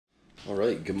All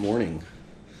right, good morning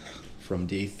from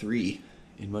day 3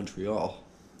 in Montreal.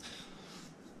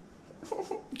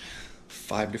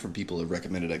 5 different people have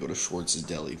recommended I go to Schwartz's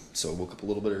Deli, so I woke up a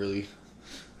little bit early.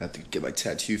 I have to get my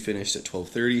tattoo finished at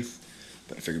 12:30,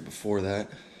 but I figured before that,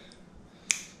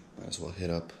 might as well hit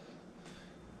up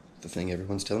the thing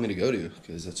everyone's telling me to go to,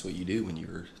 because that's what you do when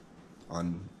you're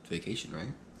on vacation,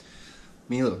 right?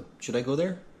 Milo, should I go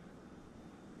there?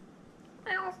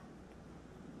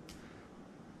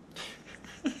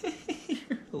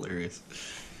 You're hilarious.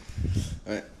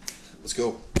 Alright, let's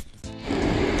go.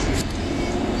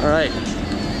 Alright.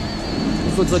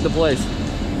 This looks like the place.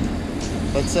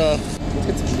 Let's get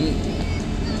some meat.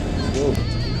 Whoa.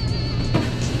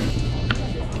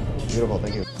 Beautiful,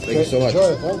 thank you. Thank you so much.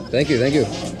 Thank you, thank you.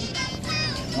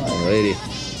 Alrighty.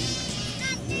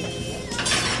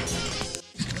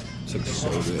 This looks so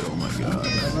good, oh my god.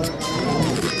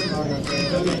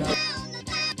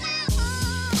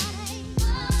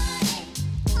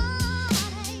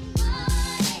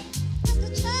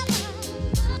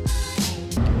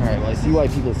 Alright, well I see why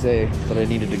people say that I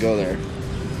needed to go there.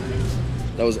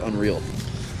 That was unreal.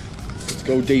 Let's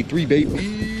go day 3,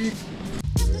 baby!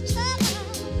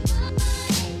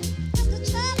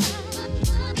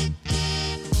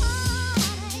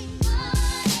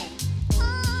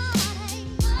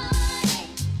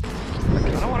 I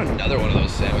kinda want another one of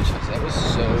those sandwiches. That was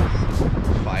so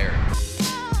fire.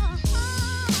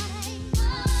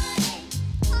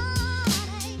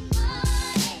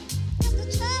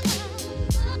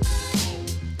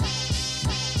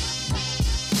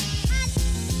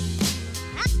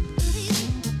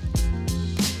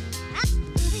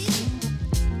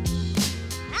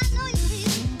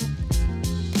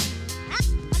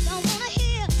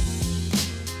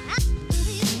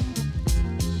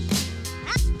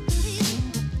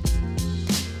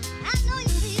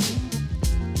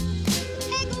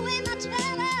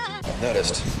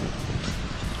 Noticed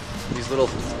these little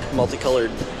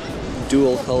multicolored,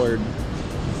 dual-colored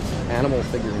animal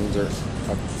figurines are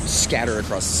scattered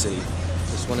across the city.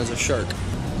 This one is a shark.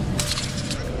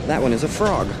 That one is a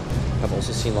frog. I've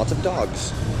also seen lots of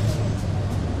dogs.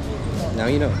 Now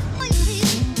you know.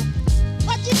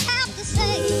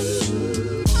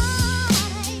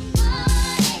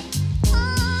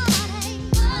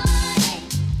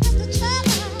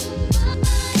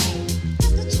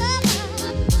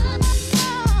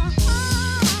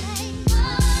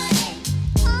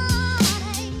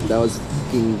 That was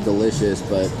fucking delicious,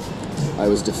 but I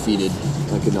was defeated.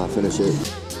 I could not finish it.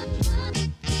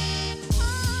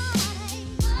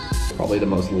 Probably the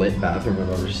most lit bathroom I've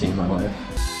ever seen in my life.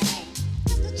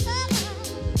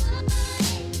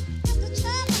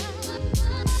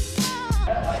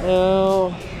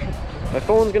 So, my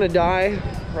phone's gonna die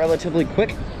relatively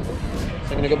quick. So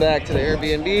I'm gonna go back to the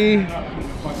Airbnb,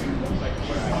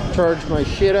 charge my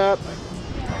shit up,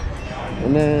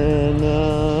 and then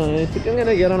I think I'm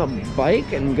gonna get on a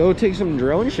bike and go take some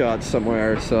drone shots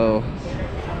somewhere. So,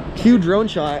 cue drone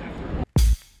shot.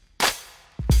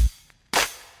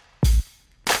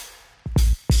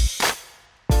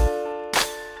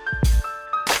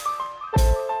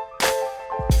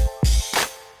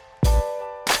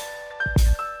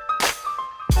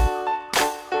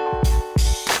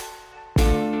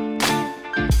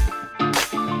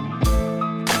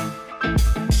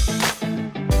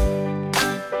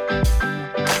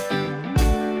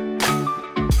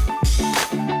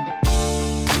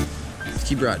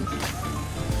 Keep riding,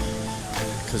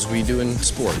 because we doing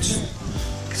sports.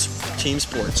 Team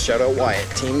sports. Shout out Wyatt.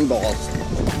 Team ball.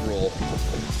 Roll.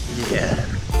 Yeah.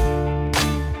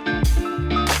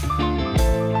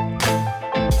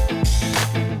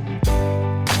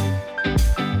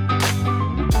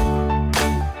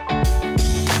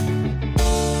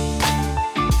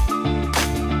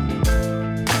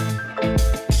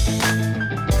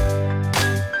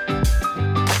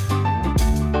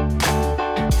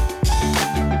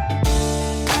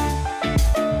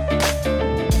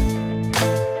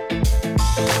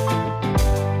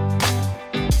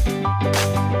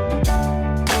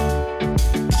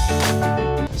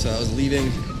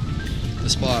 Leaving the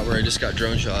spot where I just got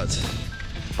drone shots,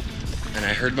 and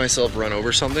I heard myself run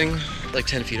over something like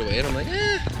 10 feet away, and I'm like,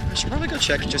 I should probably go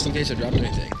check just in case I dropped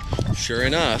anything. Sure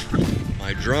enough,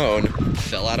 my drone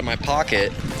fell out of my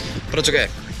pocket, but it's okay.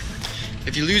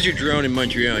 If you lose your drone in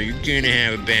Montreal, you're gonna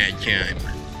have a bad time.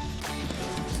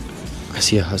 I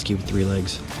see a husky with 3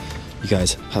 legs. You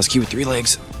guys, husky with 3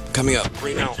 legs coming up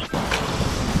right now.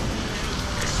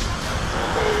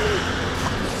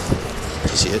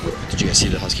 Did you see it? Did you guys see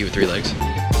the husky with 3 legs?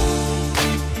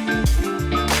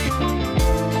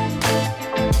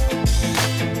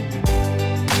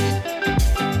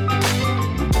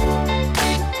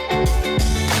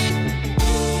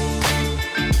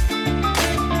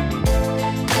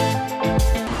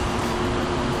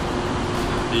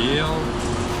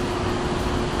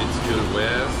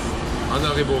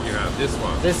 Yeah, this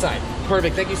one. This side.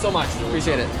 Perfect. Thank you so much.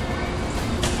 Appreciate it.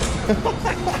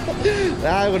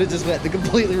 I would have just went the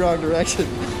completely wrong direction.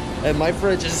 And my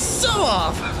French is so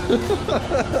off.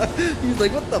 He's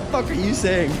like, what the fuck are you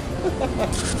saying?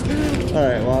 All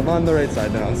right, well, I'm on the right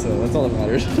side now, so that's all that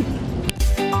matters.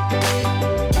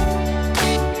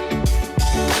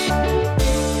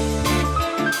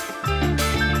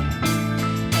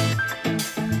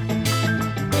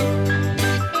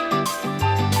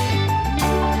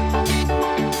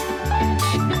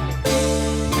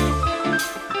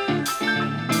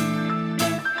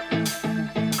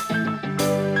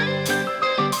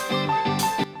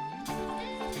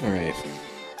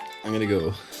 I'm gonna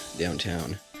go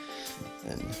downtown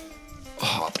and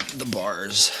hop the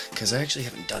bars because I actually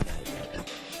haven't done that yet.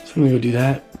 So I'm gonna go do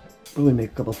that, probably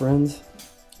make a couple friends,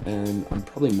 and I'm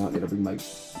probably not gonna bring my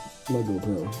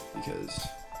GoPro because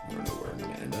I don't know where I'm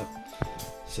gonna end up.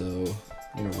 So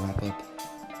I'm gonna wrap up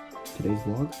today's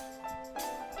vlog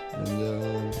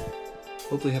and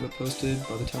hopefully have it posted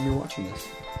by the time you're watching this.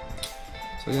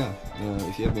 So yeah,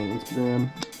 if you have me on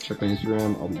Instagram, check my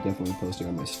Instagram. I'll be definitely posting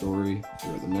on my story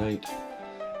throughout the night.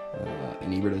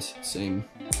 And Ebertus, same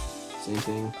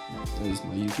thing as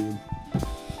my YouTube.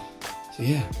 So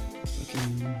yeah,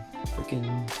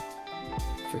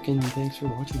 freaking thanks for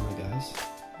watching, my guys.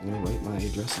 I'm gonna write my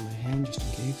address in my hand just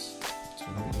in case, so I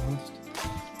don't get lost.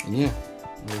 And yeah,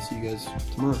 I'll see you guys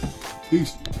tomorrow.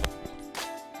 Peace.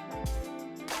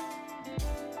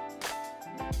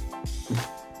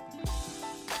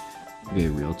 Okay,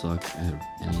 real talk, out of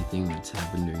anything that's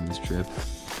happened during this trip,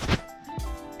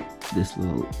 this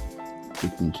little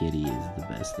freaking kitty is the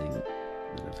best thing that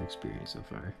I've experienced so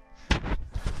far.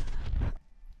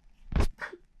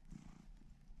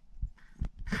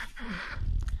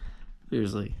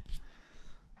 Seriously.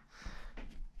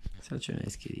 Such a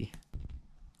nice kitty.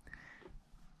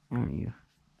 Aren't you?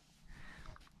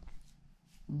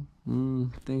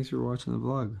 Thanks for watching the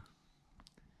vlog.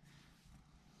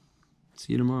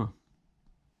 See you tomorrow.